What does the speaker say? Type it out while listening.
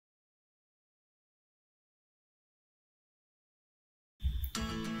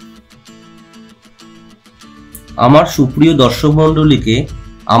আমার সুপ্রিয় দর্শক মণ্ডলীকে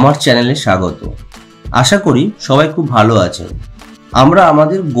আমার চ্যানেলে স্বাগত। আশা করি সবাই খুব ভালো আছেন। আমরা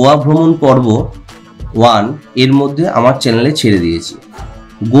আমাদের গোয়া ভ্রমণ পর্ব 1 এর মধ্যে আমার চ্যানেলে ছেড়ে দিয়েছি।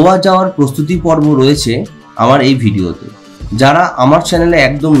 গোয়া যাওয়ার প্রস্তুতি পর্ব রয়েছে আমার এই ভিডিওতে। যারা আমার চ্যানেলে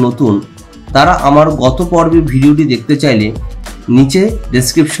একদম নতুন তারা আমার গত পর্বের ভিডিওটি দেখতে চাইলে নিচে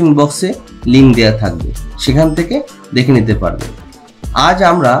ডেসক্রিপশন বক্সে লিঙ্ক দেওয়া থাকবে, সেখান থেকে দেখে নিতে পারবেন। আজ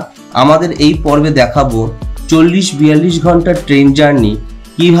আমরা আমাদের এই পর্বে দেখাবো 40-42 ঘন্টার ট্রেন জার্নি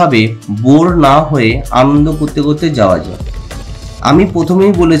কিভাবে বোর না হয়ে আনন্দ করতে করতে যাওয়া যায়। আমি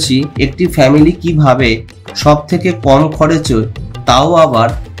প্রথমেই বলেছি একটি ফ্যামিলি কিভাবে সব থেকে কম খরচে তাও আবার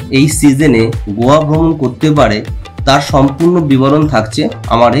এই সিজনে গোয়া ভ্রমণ করতে পারে তার সম্পূর্ণ বিবরণ থাকছে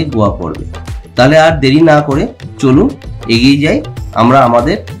আমার এই গোয়া পর্বে। তাহলে আর দেরি না করে চলুন এগিয়ে যাই আমরা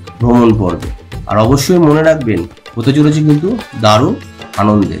আমাদের ভ্রমণ পর্বে। আর অবশ্যই মনে রাখবেন হতে চলেছে কিন্তু দারুণ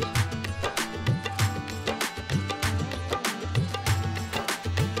আনন্দের।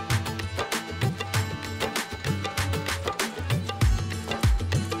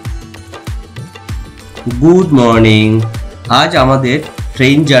 Good morning. আজ আমাদের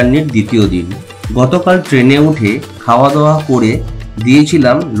ট্রেন জার্নির দ্বিতীয় দিন। গতকাল ট্রেনে উঠে খাওয়া দাওয়া করে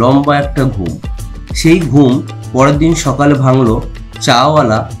দিয়েছিলাম লম্বা একটা ঘুম। সেই ঘুম পরের দিন সকালে ভাঙলো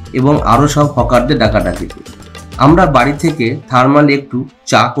চাওয়ালা এবং আরও সব হকারদের ডাকাডাকিতে। আমরা বাড়ি থেকে থার্মাল একটু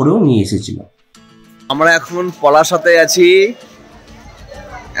চা করেও নিয়ে এসেছিলাম। আমরা এখন পলাশাতে আছি।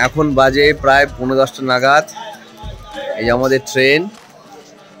 এখন বাজে প্রায় 10:15 নাগাদ। এই যে আমাদের ট্রেন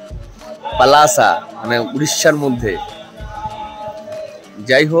পালাসা, মানে উড়িষ্যার মধ্যে।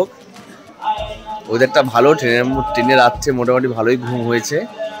 যাই হোক, ওদেরটা ভালো। ট্রেনে রাত্রে মোটামুটি ভালোই ঘুম হয়েছে।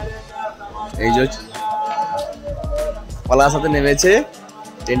 এই যে পালাসাতে নেমেছে,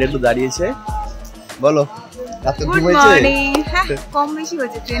 ট্রেনটা একটু দাঁড়িয়েছে। বলো, রাতে ঘুম হয়েছে? হ্যাঁ, কম বেশি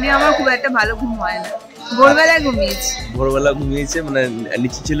হয়েছে। ট্রেনে আমার খুব একটা ভালো ঘুম হয় না। ভোরবেলা ঘুমিয়েছে, মানে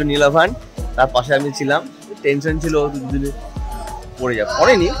নিচে ছিল নীলাভান, তার পাশে আমি ছিলাম। টেনশন ছিল দুদিনে পড়ে যা,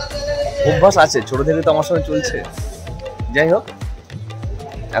 পড়েনি, অভ্যাস আছে, ছোট থেকে তো আমার সঙ্গে চলছে। যাই হোক,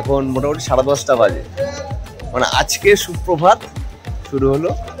 এখন মোটামুটি 10:30 বাজে। মানে আজকে সুপ্রভাত শুরু হলো।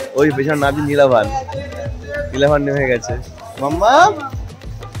 ওই পেছনে নাবি নীলাভান নেমে গেছে। মাম্মা,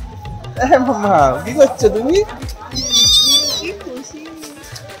 মাম্মা কি করছো তুমি?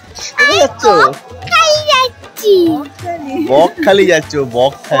 বকখালি যাচ্ছ?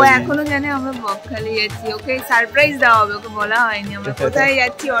 বকখালি এখনো জানে আমরা বকখালি যাচ্ছি। ওকে সারপ্রাইজ দেওয়া হবে, ওকে বলা হয়নি আমরা কোথায়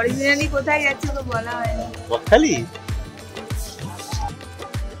যাচ্ছি, অরিজিনালি কোথায় যাচ্ছি ওকে বলা হয়নি। বকখালি।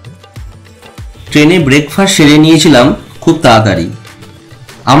 ট্রেনে ব্রেকফাস্ট সেরে নিয়েছিলাম খুব তাড়াতাড়ি।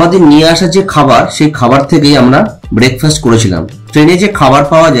 আমাদের নিয়ে আসা যে খাবার, সেই খাবার থেকেই আমরা ব্রেকফাস্ট করেছিলাম। ট্রেনে যে খাবার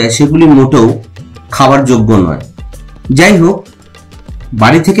পাওয়া যায় সেগুলি মোটেও খাবার যোগ্য নয়। যাই হোক,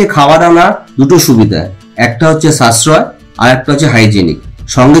 বাড়ি থেকে খাবার আনা দুটো সুবিধা, একটা হচ্ছে সাশ্রয় আর একটা হচ্ছে হাইজেনিক।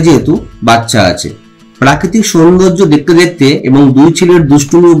 সঙ্গে যেহেতু বাচ্চা আছে, প্রাকৃতিক সৌন্দর্য দেখতে দেখতে এবং দুই ছেলের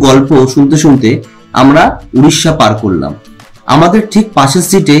দুষ্টুমি গল্প শুনতে শুনতে আমরা উড়িষ্যা পার করলাম। আমাদের ঠিক পাশের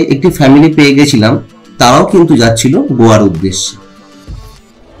সিটে একটি ফ্যামিলি পেয়ে গেছিলাম, তারাও কিন্তু যাচ্ছিল গোয়ার উদ্দেশ্যে।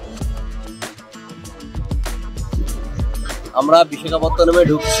 আমরা বিশাখাপত্তনমে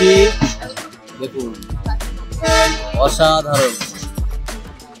ঢুকছি। দেখুন, অসাধারণ।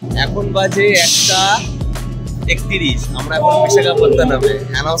 এখন বাজে 1:31। আমরা এখন বিশাখাপত্তনমে।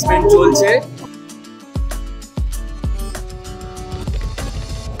 অ্যানাউন্সমেন্ট চলছে।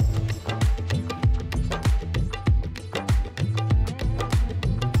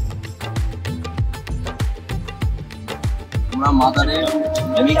 আমরা মাদারের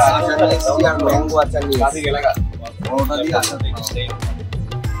মিক্স আচার নিয়েছি আর ম্যাঙ্গো আচার নিয়েছি। বড়টা দিয়ে আচার দিয়েছি।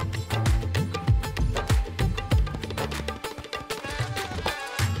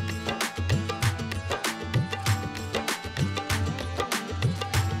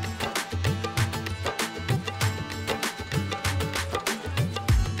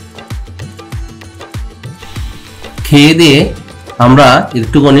 খেয়ে দিয়ে আমরা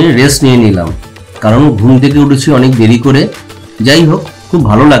একটুখানি রেস্ট নিয়ে নিলাম, কারণ ঘুম থেকে উঠেছি অনেক দেরি করে। যাই হোক, খুব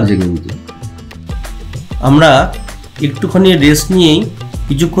ভালো লাগছে। কিন্তু আমরা একটুখানি রেস্ট নিয়েই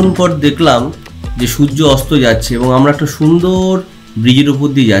কিছুক্ষণ পর দেখলাম যে সূর্য অস্ত যাচ্ছে এবং আমরা একটা সুন্দর ব্রিজের উপর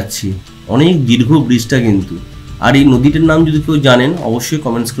দিয়ে যাচ্ছি। অনেক দীর্ঘ ব্রিজটা কিন্তু। আর এই নদীটার নাম যদি কেউ জানেন অবশ্যই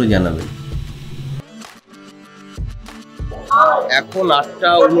কমেন্টস করে জানাবেন। এখন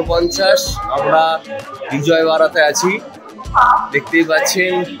 8:49। আমরা বিজয়ওয়াড়াতে আছি। দেখতেই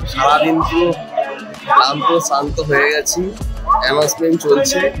পাচ্ছেন সারাদিন পুরো ক্লান্ত শান্ত হয়ে গেছি। অ্যানাউন্সমেন্ট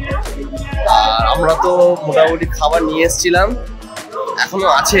চলছে আর আমরা তো মোটামুটি খাবার নিয়ে এসেছিলাম। এখনো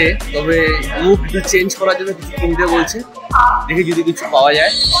আছে, তবে মুখ একটু চেঞ্জ করার জন্য কিছু কিনতে বলছে, দেখে যদি কিছু পাওয়া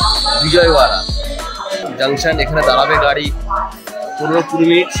যায়। বিজয়ওয়াড়া জাংশন, এখানে দাঁড়াবে গাড়ি 15-20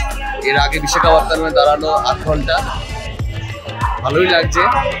 মিনিট। এর আগে বিশাখাপত্তনমে দাঁড়ানো 8 ঘন্টা। ভালোই লাগছে,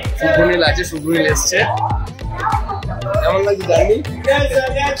 শুভনীল আছে, শুভনীল এসছে। কেমন লাগছে জার্নি?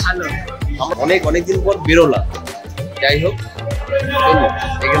 ভালো। অনেকদিন পর বেরোলাম, যাই হোক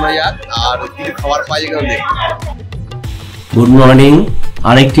এখানে যাক আর কিছু খাবার পাই এখানে দেখ। গুড মর্নিং,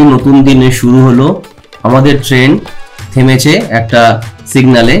 আরেকটি নতুন দিনে শুরু হলো। আমাদের ট্রেন থেমেছে একটা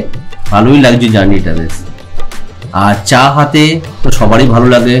সিগনালে। ভালোই লাগছে জার্নিটা বেশ। আর চা হাতে তো সবারই ভালো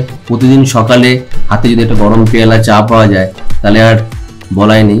লাগে। প্রতিদিন সকালে হাতে যদি একটা গরম পেয়ালা চা পাওয়া যায় তাহলে আর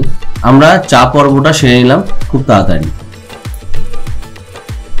বলাই নেই। আমরা চা পর্বটা সেরে নিলাম খুব তাড়াতাড়ি।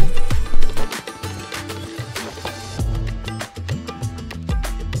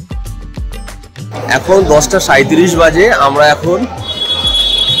 এখন 10:37 বাজে। আমরা এখন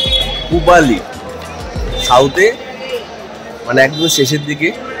হুবালি সাউথে, মানে একদম শেষের দিকে।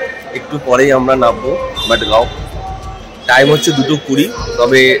 একটু পরেই আমরা নামবো বাটগাঁও। টাইম হচ্ছে 2:20,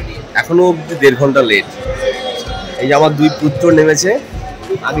 তবে এখনো অব্দি 1.5 ঘন্টা লেট। এই যে আমার 2 পুত্র নেমেছে।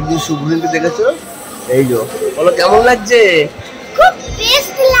 আগের দিন শুভনীলকে দেখেছো? এই যে বলো কেমন লাগছে? খুব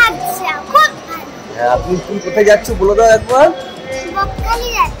বেস্ট লাগছে, খুব ভালো। হ্যাঁ, তুমি কোথায় যাচ্ছ বলে দাও একবার। বকখালি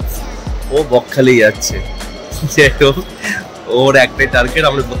যাচ্ছে। ও বকখালি যাচ্ছে। ওর একটাই টার্গেট,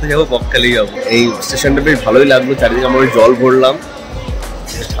 আমরা কোথায় যাবো? বকখালি যাবো। এই স্টেশনটা বেশ ভালোই লাগলো। চারিদিকে আমরা জল ভরলাম,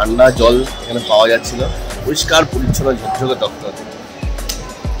 ঠান্ডা জল এখানে পাওয়া যাচ্ছিল। পরিষ্কার পরিচ্ছন্ন, ঝকঝকে তকতকে।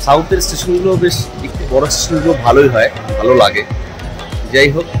 সাউথের স্টেশনগুলো বেশ, একটু বড় স্টেশনগুলো ভালোই হয়, ভালো লাগে। যাই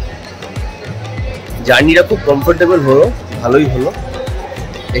হোক, জার্নিটা খুব কমফোর্টেবল হলো, ভালোই হলো।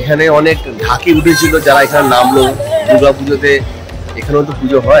 এখানে অনেক ঢাকি উঠেছিল যারা এখানে নামলো। দুর্গা পুজোতে এখানেও তো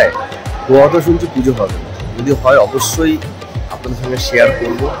পুজো হয়, গোয়া তো শুনছি পুজো হবে। যদি হয় অবশ্যই আপনাদের সঙ্গে শেয়ার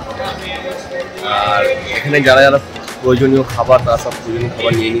করব। আর এখানে যারা যারা প্রয়োজনীয় খাবার, তারা সব প্রয়োজনীয়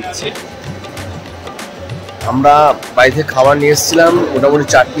খাবার নিয়ে নিচ্ছে। আমরা বাড়ি থেকে খাবার নিয়ে এসেছিলাম, মোটামুটি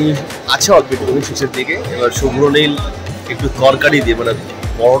চাটনি আছে অল্প একটু শেষের দিকে। এবার শুভনীল একটু তরকারি দিয়ে, মানে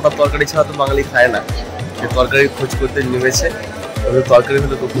বড়টা তরকারি ছাড়া তো বাঙালি খায় না, সে তরকারি খোঁজ করতে নেমেছে। ওদের তরকারি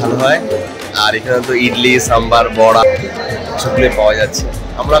হলে খুব ভালো হয়। আর এখানে তো ইডলি, সাম্বার, বড়া সবগুলোই পাওয়া যাচ্ছে।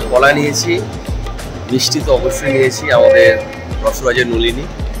 আমরা কলা নিয়েছি, মিষ্টি তো অবশ্যই নিয়েছি, আমাদের রসরাজের নলিনী,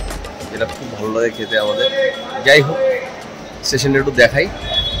 যেটা খুব ভালো লাগে খেতে আমাদের। যাই হোক, স্টেশনটা একটু দেখাই।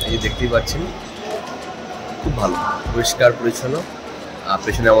 এই দেখতেই পাচ্ছেন খুব ভালো, পরিষ্কার পরিচ্ছন্ন। আর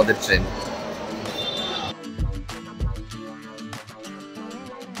পেছনে আমাদের ট্রেন।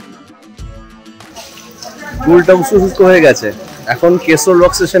 চুলটা উস্কো হয়ে গেছে। এখন কেশর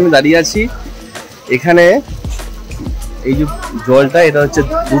রক স্টেশনে দাঁড়িয়ে আছি। এখানে এই যে জলটা, এটা হচ্ছে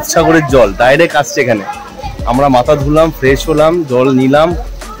দুধসাগরের জল, ডাইরেক্ট আসছে এখানে। আমরা মাথা ধুলাম, ফ্রেশ হলাম, জল নিলাম।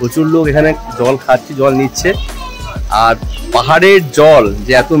 প্রচুর লোক এখানে জল খাচ্ছে, জল নিচ্ছে। আর পাহাড়ের জল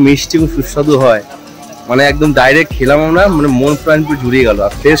যে এত মিষ্টি ও সুস্বাদু হয়, মানে একদম ডাইরেক্ট খেলাম আমরা, মানে মন প্রাণ পুরো জুড়িয়ে গেল।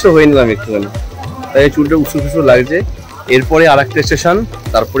 আর ফ্রেশও হয়ে নিলাম একটুখানি, তাই চুলটা উস্কো লাগছে। এরপরে আর একটা স্টেশন,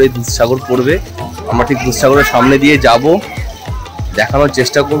 তারপরে দুধসাগর পড়বে। আমরা ঠিক দুধসাগরের সামনে দিয়ে যাব, দেখানোর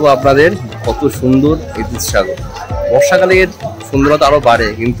চেষ্টা করব আপনাদের কত সুন্দর এই দুধসাগর। বর্ষাকালে এর সুন্দরতা আরও বাড়ে,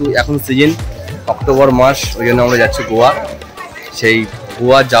 কিন্তু এখন সিজন অক্টোবর মাস, ওই জন্য আমরা যাচ্ছি গোয়া। সেই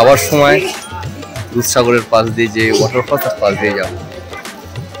গোয়া যাওয়ার সময় দুধসাগরের পাশ দিয়ে যে ওয়াটারফল, তার পাশ দিয়ে যাবো।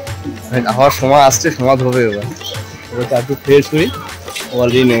 আবার সময় আসছে, সময় হবে এবার। ওটা একটু ফ্রেশ হই,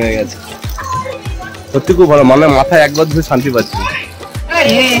 অলরেডি নেমে গেছে। সত্যি খুব ভালো, মানে মাথায় একবার ধরে শান্তি পাচ্ছি।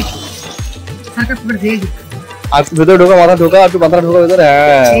 আর ভেতরে ঢোকা, মাথা ঢোকা, একটু মাথা ঢোকা ভেতরে।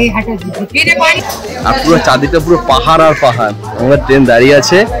 হ্যাঁ, আর পুরো চারদিকটা পুরো পাহাড় আর পাহাড়। আমাদের ট্রেন দাঁড়িয়ে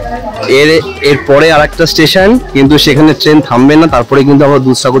আছে। এর পরে আর একটা স্টেশন, কিন্তু সেখানে ট্রেন থামবে না। তারপরে কিন্তু আমরা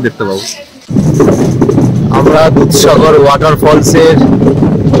দুধসাগর দেখতে পাবো। আমরা দুধসাগর ওয়াটারফলসের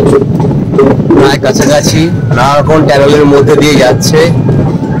প্রায় কাছাকাছি। নানা রকম ট্যানেলের মধ্যে দিয়ে যাচ্ছে,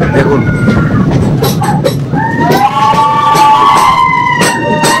 দেখুন।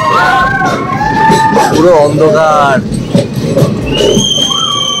 পুরো অন্ধকার,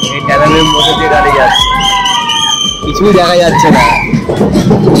 এই ট্যানেলের মধ্যে দিয়ে গাড়ি যাচ্ছে, কিছুই দেখা যাচ্ছে না।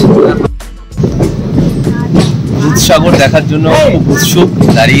 দুধসাগর দেখার জন্য খুব উৎসুক,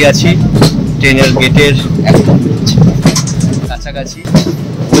 দাঁড়িয়ে আছি ট্রেনের গেটের একদম কাছাকাছি।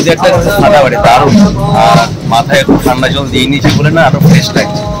 ওই যে একটা সাদা বাড়ি, দারুণ। আর মাথায় একটু ঠান্ডা জল দিয়ে নিয়েছি বলে না, আরো ফ্রেশ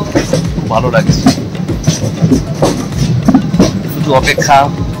লাগছে, খুব ভালো লাগছে। শুধু অপেক্ষা,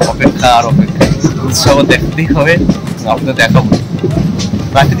 অপেক্ষা আর অপেক্ষা। দুধসাগর দেখতেই হবে, আপনাদের দেখাবো।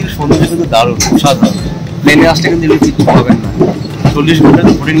 প্রাকৃতিক সৌন্দর্য কিন্তু দারুণ, অসাধারণ। প্লেনে আসলে কিন্তু এগুলো কিছু পাবেন না। 40 ঘন্টা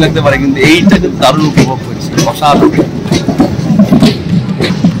বোরিং লাগতে পারে, কিন্তু এইটা কিন্তু দারুণ উপভোগ করছি, অসাধারণ।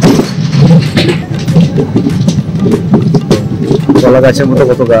 কলা গাছের মতো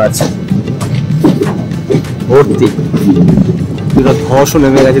কত গাছ ভর্তি, ধসও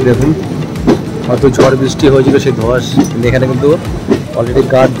নেমে গেছে দেখুন। হয়তো ঝড় বৃষ্টি হয়েছিল সেই ধস, এখানে কিন্তু অলরেডি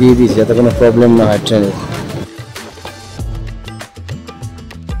গার্ড দিয়ে দিয়েছে যাতে কোনো প্রবলেম না হয় ট্রেনে।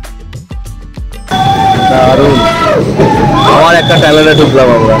 দারুণ, আবার একটা টানেলে ঢুকলাম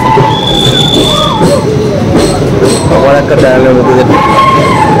আমরা, আবার একটা টানেলের মধ্যে ঢুকলাম।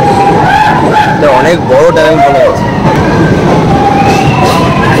 অনেক বড় টানেল বলা আছে,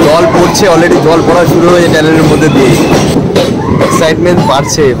 জল পড়ছে অলরেডি, জল পড়া শুরু হয়েছে টানেলের মধ্যে দিয়ে। এক্সাইটমেন্ট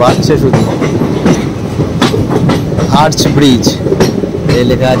বাড়ছে শুধু। আর্চ ব্রিজ, এই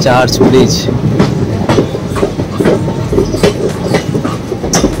লেখা আছে আর্চ ব্রিজ।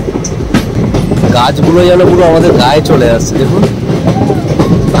 গাছগুলো যেন পুরো আমাদের গায়ে চলে আসছে দেখুন,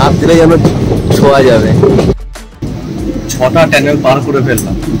 হাত দিলে যেন ছোঁয়া যাবে। 6টা টানেল পার করে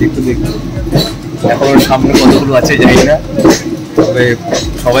ফেললাম দেখতে। এখন সামনে কতগুলো আছে জানি না, তবে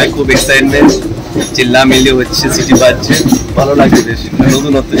সবাই খুব এক্সাইটমেন্ট, চিল্লামিল্লি হচ্ছে, সিটি বাজছে, ভালো লাগছে বেশ,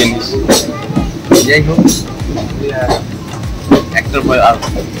 নতুনত্ব জিনিস। যাই হোক, একটার পর আর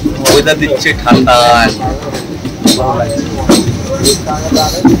ওয়েদার দিচ্ছে ঠান্ডা, ভালো লাগছে।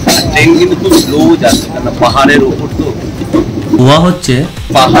 ট্রেন কিন্তু খুব স্লো যাচ্ছে, কারণ পাহাড়ের ওপর তো। গোয়া হচ্ছে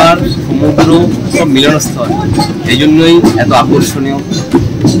পাহাড়, সমুদ্র সব মিলনস্থল, এই জন্যই এত আকর্ষণীয়,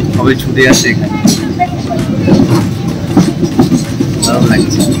 সবাই ছুটে আসে এখানে। ভালো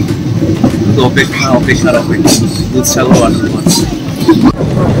লাগছে, অপেক্ষার দুধসাগর ওয়াটারফলস।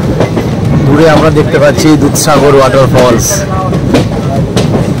 দূরে আমরা দেখতে পাচ্ছি দুধসাগর ওয়াটারফলস,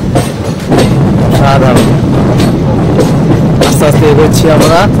 সাধারণ। আস্তে আস্তে এগোচ্ছি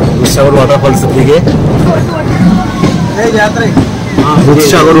আমরা দুধসাগর ওয়াটারফলসের দিকে।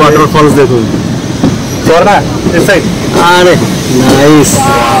 দুধসাগর ওয়াটারফলস দেখুন, আরে নাইস।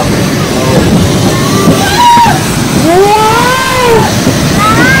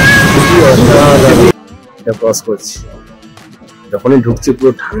 এটা ক্রস করছি, যখনই ঢুকছি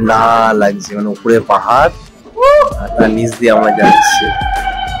পুরো ঠান্ডা লাগছে, মানে উপরে পাহাড় আর তার নিচ দিয়ে আমরা যাচ্ছি,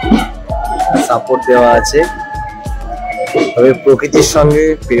 সাপোর্ট দেওয়া আছে। তবে প্রকৃতির সঙ্গে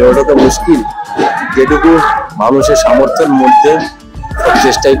পেরে ওঠা তো মুশকিল, যেটুকু মানুষের সামর্থ্যের মধ্যে সব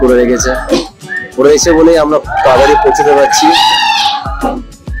চেষ্টাই করে রেখেছে, করে এসে বলেই আমরা তাড়াতাড়ি পৌঁছতে পারছি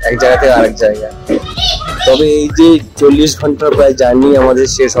এক জায়গা থেকে আরেক জায়গায়। তবে এই যে 40 ঘন্টার প্রায় জার্নি আমাদের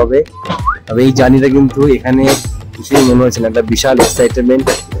শেষ হবে, তবে এই জার্নিটা কিন্তু এখানে কিছুই মনে হচ্ছে না, একটা বিশাল এক্সাইটমেন্ট।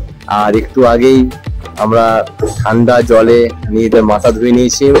 আর একটু আগেই আমরা ঠান্ডা জলে নিজেদের মাথা ধুয়ে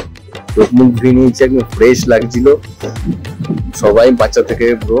নিয়েছি, চোখ মুখ ধুয়ে নিয়েছি, একদম ফ্রেশ লাগছিল সবাই, বাচ্চা থেকে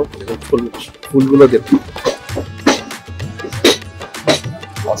বড়। ফুলগুলো দেখুন,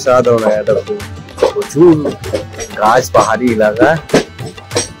 অসাধারণ একটা ফুল, প্রচুর গাছ, পাহাড়ি এলাকা।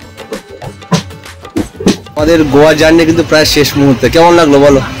 আমাদের গোয়া জার্নি কিন্তু প্রায় শেষ মুহূর্তে। কেমন লাগলো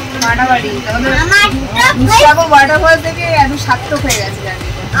বলো?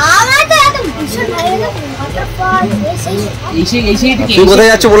 তুমি কোথায়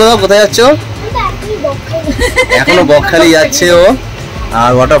যাচ্ছ বলে দাও, কোথায় যাচ্ছ? এখনো বকখালি যাচ্ছে ও,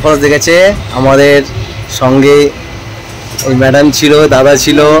 আর ওয়াটারফলস দেখেছে। আমাদের সঙ্গে এই ম্যাডাম ছিল, দাদা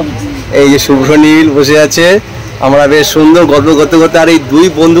ছিল, এই যে শুভ্রনীল বসে আছে। আমরা বেশ সুন্দর গল্প করতে করতে, আর এই দুই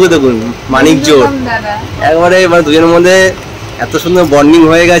বন্ধুকে দেখুন, মানিক জোর একবারে, মানে দুজনের মধ্যে এত সুন্দর বন্ডিং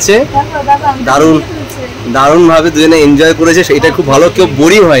হয়ে গেছে, দারুণ ভাবে দুজনে এনজয় করেছে, এটা খুব ভালো, কেউ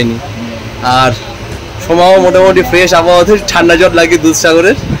বোরিং হয়নি। আর সময়ও মোটামুটি ফ্রেশ, আবহাওয়া ঠান্ডা জল লাগে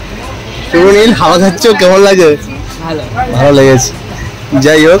দুধসাগরের। শুভ্রনীল, হাওয়া খাচ্ছ, কেমন লাগে? ভালো লেগেছে।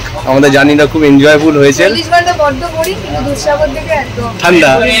 যাই হোক, আমাদের জার্নিটা খুব এনজয়ফুল হয়েছে,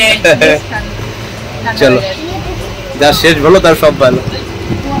 ঠান্ডা। চলো, যা শেষ ভালো তার সব ভালো।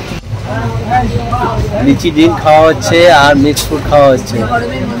 লিচি ডিম খাওয়া হচ্ছে আর মিক্স ফ্রুট খাওয়া হচ্ছে,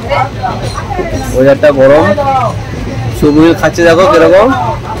 ওয়েদারটা গরম। শুভ্রনীল খাচ্ছে, দেখো কিরকম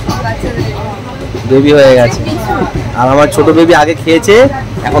বেবি হয়ে গেছে। আর আমার ছোট বেবি আগে খেয়েছে,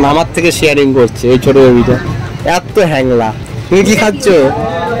 এখন আমার থেকে শেয়ারিং করছে। এই ছোট বেবিটা এত হ্যাংলা। তুমি কি খাচ্ছ?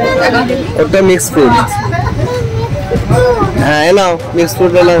 একটা মিক্স ফ্রুট। হ্যাঁ, এনাও মিক্স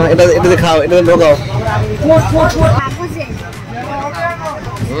ফ্রুট এনাও, এটাতে খাও, এটাতে ঢোকাও।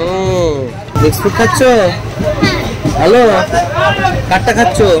 মিক্স ফ্রুট খাচ্ছ? হ্যালো, কারটা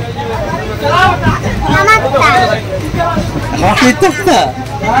খাচ্ছ?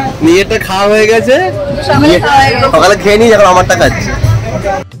 নিজেরটা খাওয়া হয়ে গেছে, সকালে খেয়ে নি, এখন আমারটা খাচ্ছি।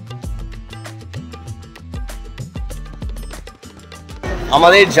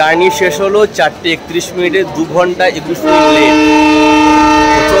 আমাদের জার্নি শেষ হলো 4:31, 2 ঘন্টা 21 মিনিট লেট।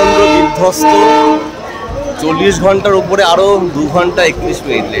 প্রচন্ড বিধ্বস্ত, 40 ঘন্টার উপরে আরো 2 ঘন্টা 31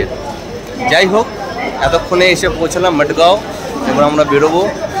 মিনিট লেট। যাই হোক, এতক্ষণে এসে পৌঁছলাম মডগাঁও। এবার আমরা বেরোবো।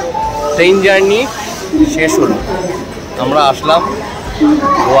 ট্রেন জার্নি শেষ হলো, আমরা আসলাম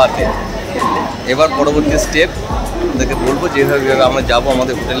গোয়াতে। এবার পরবর্তী স্টেপ ওদেরকে বলবো যেভাবে আমরা যাবো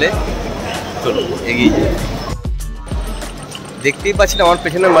আমাদের হোটেলে। চলো এগিয়ে যাই। দেখতেই পাচ্ছেন আমার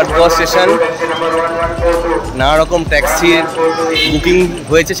পেছনে মাঠগাঁও স্টেশন। নানা রকম ট্যাক্সির বুকিং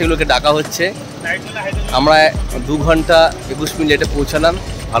হয়েছে, সেগুলোকে ডাকা হচ্ছে। আমরা 2 ঘন্টা 21 মিনিট লেটে পৌঁছালাম।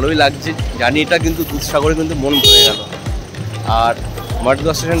 ভালোই লাগছে জার্নিটা, কিন্তু দুধসাগরে কিন্তু মন ভরে গেল। আর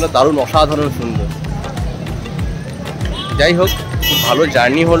মাঠগাঁও স্টেশনটা দারুণ অসাধারণ সুন্দর। যাই হোক, খুব ভালো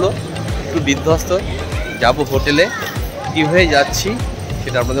জার্নি হলো। একটু বিধ্বস্ত, যাবো হোটেলে। কীভাবে যাচ্ছি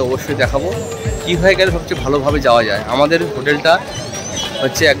সেটা আপনাদের অবশ্যই দেখাবো। কীভাবে গেলে সবচেয়ে ভালোভাবে যাওয়া যায়। আমাদের হোটেলটা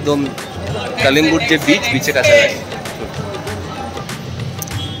হচ্ছে একদম কালিঙ্গুর যে বিচের কাছাকাছি।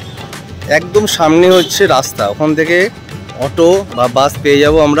 একদম সামনে হচ্ছে রাস্তা, ওখান থেকে অটো বা বাস পেয়ে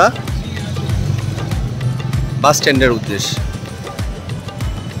যাব আমরা বাস স্ট্যান্ডের উদ্দেশ্যে।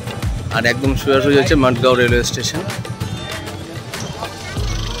 আর একদম সোজাসুজি হচ্ছে মাঠগাঁও রেলওয়ে স্টেশন।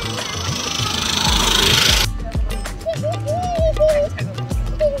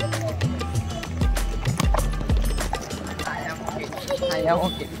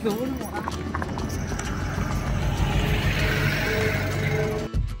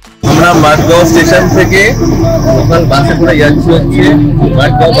 আমরা মাঠগাঁও স্টেশন থেকে লোকাল বাসে করে যাচ্ছি হচ্ছে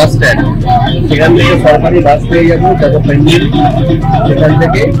মাঠগাঁও বাস স্ট্যান্ড। সেখান থেকে সরকারি বাস পেয়ে যাবো পেন্ডিল, সেখান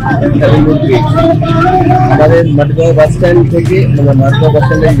থেকে আমাদের মাঠগাঁও বাস স্ট্যান্ড থেকে আমরা মাঠগাঁও বাস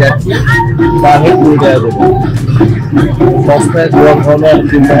স্ট্যান্ডে যাচ্ছি। পার হয়ে 2 টাকা দেবো। সস্তায় গোয়া খাওয়ানোর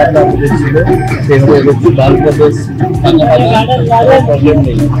চিন্তা ভাবনা আমাদের ছিল, সেভাবে এগোচ্ছি। বাংলাদেশ প্রবলেম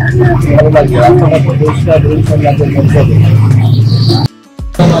নেই, ভালো লাগছে। রাস্তাঘাট পরিষ্কার পরিচ্ছন্ন লাগবে।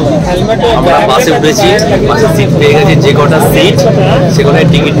 আমরা বাসে উঠেছি, বাসে সিট পেয়ে গেছি। যে কটা সিট সে কটায়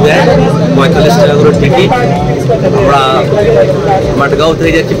টিকিট দেয়, 45 টাকা করে টিকিট। আমরা মাঠগাঁও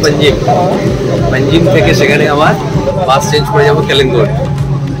থেকে যাচ্ছি পাঞ্জিম থেকে সেখানে আবার বাস চেঞ্জ করে যাবো কেলেঙ্গুর।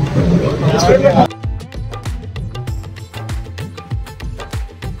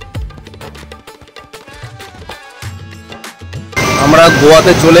 আমরা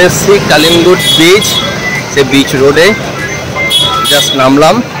গোয়াতে চলে এসেছি, কালিঙ্গুর বিচ। সে বিচ রোডে জাস্ট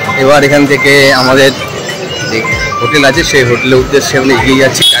নামলাম। এবার এখান থেকে আমাদের যে হোটেল আছে সেই হোটেলের উদ্দেশ্যে আমরা এগিয়ে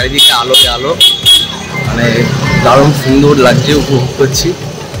যাচ্ছি। চারিদিকে আলোয় আলো, মানে দারুণ সুন্দর লাগছে, উপভোগ করছি।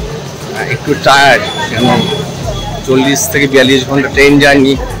 একটু টায়ার্ড, কেন 40 থেকে 42 ঘন্টা ট্রেন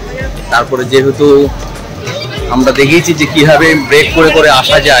জার্নি। তারপরে যেহেতু আমরা দেখিয়েছি যে কীভাবে ব্রেক করে করে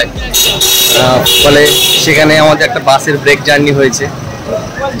আসা যায়, ফলে সেখানে আমাদের একটা বাসের ব্রেক জার্নি হয়েছে।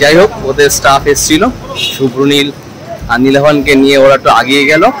 যাই হোক, ওদের স্টাফ এসেছিল, সুব্রনীল আর নীলাভানকে নিয়ে ওরা একটু আগিয়ে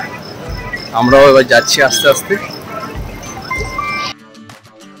গেল। আমরাও এবার যাচ্ছি আস্তে আস্তে।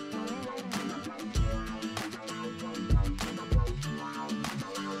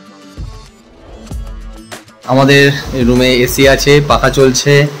 আমাদের রুমে এসি আছে, পাখা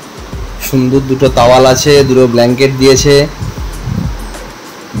চলছে, সুন্দর 2টো তাওয়াল আছে, 2টো ব্ল্যাঙ্কেট দিয়েছে,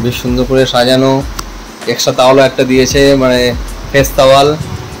 বেশ সুন্দর করে সাজানো। এক্সট্রা তাওয়ালও একটা দিয়েছে, মানে ফেস তাওয়াল।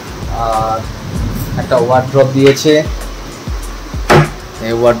 আর একটা ওয়ার্ড্রপ দিয়েছে।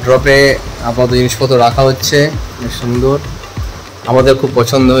 এই ওয়ার্ড্রপে আপাতত জিনিসপত্র রাখা হচ্ছে, বেশ সুন্দর। আমাদের খুব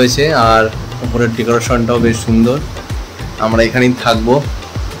পছন্দ হয়েছে। আর উপরের ডেকোরেশনটাও বেশ সুন্দর। আমরা এখানেই থাকবো,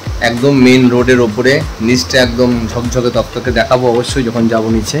 একদম মেন রোডের ওপরে। নিচটা একদম ঝকঝকে তকতকে দেখাবো অবশ্যই যখন যাবো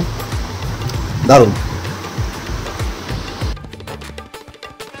নিচে। দারুণ।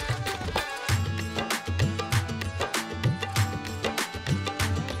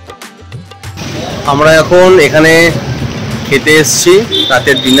 আমরা এখন এখানে খেতে এসেছি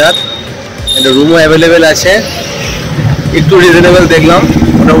রাতের ডিনার। একটা রুমও অ্যাভেলেবেল আছে, একটু রিজনেবল দেখলাম,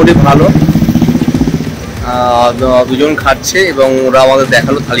 মোটামুটি ভালো। দুজন খাচ্ছে এবং ওরা আমাদের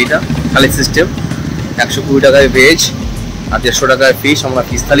দেখালো থালিটা, থালি সিস্টেম। 120 টাকায় ভেজ আর 150 টাকায় ফিশ। আমরা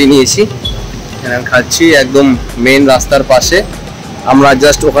ফিশ থালি নিয়েছি, এখানে খাচ্ছি একদম মেন রাস্তার পাশে। আমরা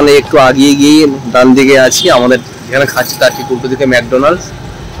জাস্ট ওখানে একটু আগিয়ে গিয়ে ডান দিকে আছি। আমাদের যেখানে খাচ্ছি তার ঠিক উল্টো দিকে ম্যাকডোনাল্ডস।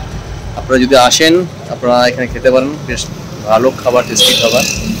 আপনারা যদি আসেন আপনারা এখানে খেতে পারেন, বেশ ভালো খাবার, টেস্টি খাবার,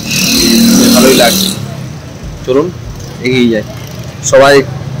 ভালোই লাগছে। চলুন এগিয়ে যাই। সবাই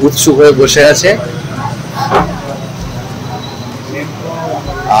উৎসুক হয়ে বসে আছে।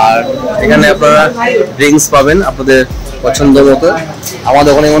 আর এখানে আপনারা ড্রিঙ্কস পাবেন আপনাদের পছন্দ মতো।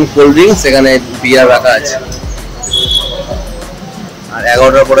 আমাদের ওখানে যেমন কোল্ড ড্রিঙ্কস, এখানে বিয়ার রাখা আছে। আর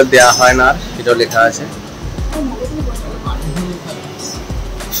 11টার পরে দেওয়া হয় না, সেটাও লেখা আছে।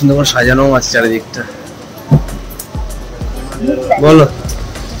 সুন্দর করে সাজানো আছে চারিদিকটা। বলো।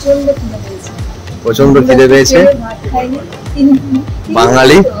 প্রচন্ড খিদে পেয়েছে,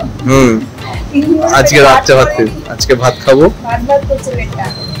 বাঙালি। আজকে রাত্রে আজকে ভাত খাবো।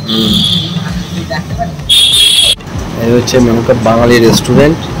 এই হচ্ছে মেনুকাপ বাঙালি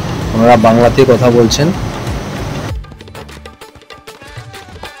রেস্টুরেন্ট, ওনারা বাংলাতেই কথা বলছেন।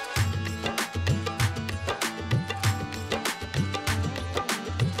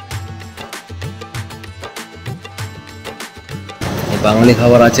 বাঙালি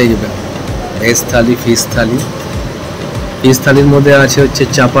খাবার আছে, ভেজ থালি, ফিশ থালি। ফিশ থালির মধ্যে আছে হচ্ছে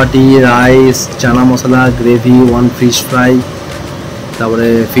চাপাটি, rice, chana masala, gravy, 1 fish fry, তারপরে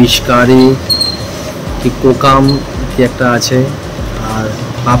ফিশ কারি, কি কোকাম কি একটা আছে, আর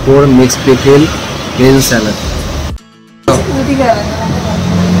পাঁপড়, মিক্স পিকল, ভেজ স্যালাড।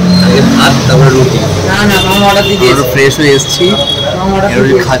 ভাত তারপরে রুটি। আমরা ফ্রেশ হয়ে এসেছি,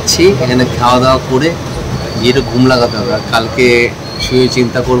 রুটি খাচ্ছি। এখানে খাওয়া দাওয়া করে গিয়ে একটু ঘুম লাগাতে হবে। আর কালকে শুয়ে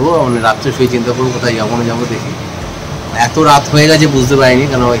চিন্তা করবো, মানে রাত্রে শুয়ে চিন্তা করবো কোথায় যাবো না যাবো দেখি। এত রাত হয়ে গেছে বুঝতে পারিনি,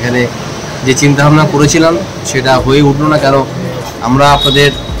 কেন এখানে যে চিন্তা ভাবনা করেছিলাম সেটা হয়ে উঠলো না। কেন আমরা আপনাদের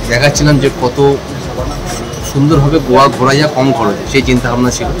দেখাচ্ছিলাম যে কত সুন্দরভাবে গোয়া ঘোরা যায় কম খরচে, সেই চিন্তা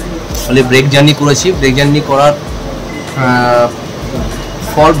ভাবনা ছিল। ফলে ব্রেক জার্নি করেছি। ব্রেক জার্নি করার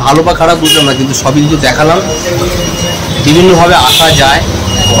ফল ভালো বা খারাপ বুঝলাম না, কিন্তু সবই কিছু দেখালাম। বিভিন্নভাবে আসা যায়,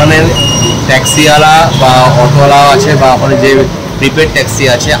 ওখানে ট্যাক্সিওয়ালা বা অটোওয়ালা আছে, বা ওখানে যে প্রিপেড ট্যাক্সি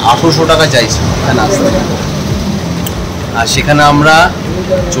আছে 800 টাকা চাইছে এখানে আসতে। আর সেখানে আমরা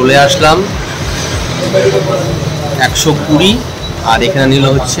চলে আসলাম 120, আর এখানে নিল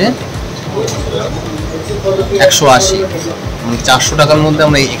হচ্ছে 180, মানে 400 টাকার মধ্যে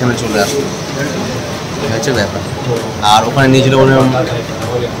আমরা এখানে চলে আসলাম। এটা হচ্ছে ব্যাপার। আর ওখানে নিয়েছিল 20 টাকা,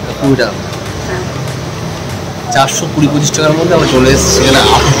 420-25 টাকার মধ্যে আমরা চলে এসেছি। সেখানে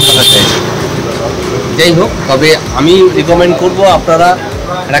 800 টাকা চাইছি। যাই হোক, তবে আমি রিকমেন্ড করবো আপনারা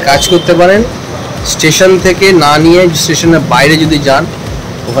একটা কাজ করতে পারেন, স্টেশন থেকে না নিয়ে স্টেশনের বাইরে যদি যান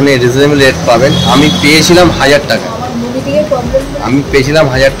ওখানে রিজনেবল রেট পাবেন। আমি পেয়েছিলাম 1000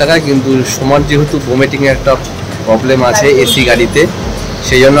 টাকা, কিন্তু সময় যেহেতু ভমিটিংয়ের একটা প্রবলেম আছে এসি গাড়িতে,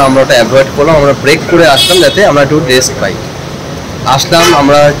 সেই জন্য আমরা ওটা অ্যাভয়েড করলাম। আমরা ব্রেক করে আসলাম যাতে আমরা একটু রেস্ট পাই। আসলাম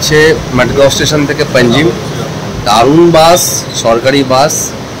আমরা হচ্ছে মাটগাঁও স্টেশন থেকে পঞ্জিম। দারুণ বাস, সরকারি বাস,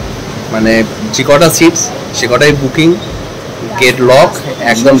 মানে যে কটা সিটস সে কটাই বুকিং, গেট লক,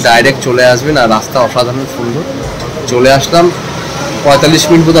 একদম ডাইরেক্ট চলে আসবেন। আর রাস্তা অসাধারণ সুন্দর। চলে আসলাম, 45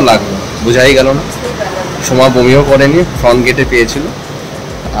 মিনিট মতো লাগলো, বোঝাই গেল না। সময় বমিও করেনি, ফ্রন্ট গেটে পেয়েছিল।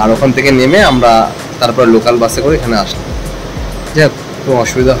 আর ওখান থেকে নেমে আমরা তারপর লোকাল বাসে করে এখানে আসলাম। যাই হোক, কোনো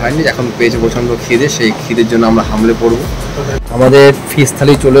অসুবিধা হয়নি। এখন পেয়েছে প্রচণ্ড খিদে, সেই খিদের জন্য আমরা হামলে পড়বো। আমাদের ফিশ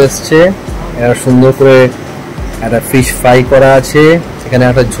থালি চলে এসছে, এটা সুন্দর করে একটা ফিশ ফ্রাই করা আছে, এখানে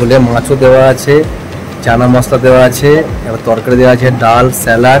একটা ঝোলে মাছও দেওয়া আছে, চানা মশলা দেওয়া আছে, একটা তরকারি দেওয়া আছে, ডাল,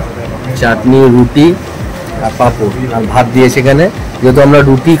 স্যালাড, চাটনি, রুটি আর পাঁপড়, আর ভাত দিয়েছে এখানে। যেহেতু আমরা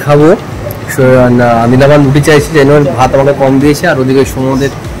রুটি খাবো, আমি না আমার রুটি চাইছি, যেন ভাত আমাকে কম দিয়েছে, আর ওদিকে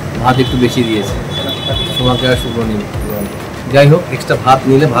সোমাদের ভাত একটু বেশি দিয়েছে। সোমাকে আর শুকনো নিন। যাই হোক, এক্সট্রা ভাত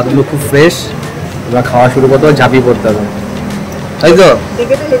নিলে ভাতগুলো খুব ফ্রেশ, এবার খাওয়া শুরু করতে হবে, ঝাঁপিয়ে পড়তে হবে, তাই তো?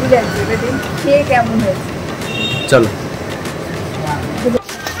 চলো।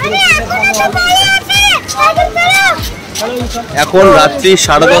 এখন রাত্রি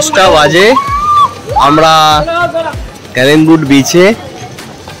 10:30 বাজে, আমরা ক্যালেনগুড বিচে।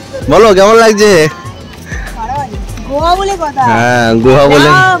 বলো কেমন লাগছে? গোয়া বলে কথা। হ্যাঁ, গোয়া বলে।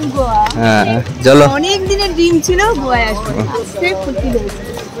 হ্যাঁ, চলো। অনেক দিনের ড্রিম ছিল গোয়ায় আসবো,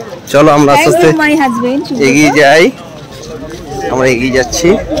 চলো আমরা আস্তে আস্তে এগিয়ে যাই। আমরা এগিয়ে যাচ্ছি।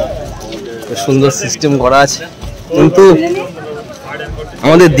 সুন্দর সিস্টেম করা আছে, কিন্তু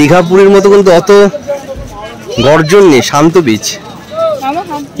আমাদের দীঘাপুরীর মতো কিন্তু অত গর্জন নেই, শান্ত বিচ।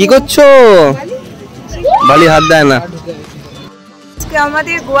 কি করছো? বালি হাত দেয় না।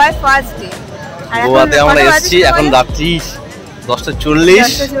 আমাদের গোয়ায় ফার্স্ট ডে। গোয়াতে আমরা এসেছি, এখন রাত্রি 10:40।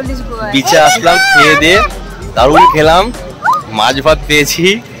 বিচে আসলাম, খেয়ে দিয়ে দারুণ খেলাম, মাছ ভাত পেয়েছি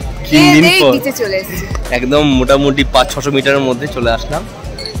 3 দিন পর। একদম মোটামুটি 500-600 মিটারের মধ্যে চলে আসলাম।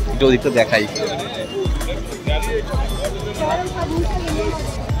 একটু ওদিকটা দেখাই,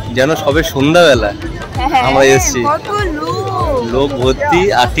 যেন সবে সন্ধ্যাবেলা আমরা এসেছি, লোক ভর্তি।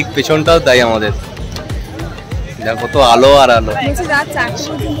 আর ঠিক পেছনটাও তাই আমাদের, দেখো কত আলো আর আলো।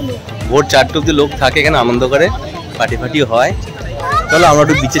 ভোর 4টে অব্দি লোক থাকে এখানে, আনন্দ করে, পার্টি ফাটি হয়। চলো আমরা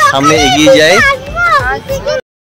একটু বিচের সামনে এগিয়ে যাই।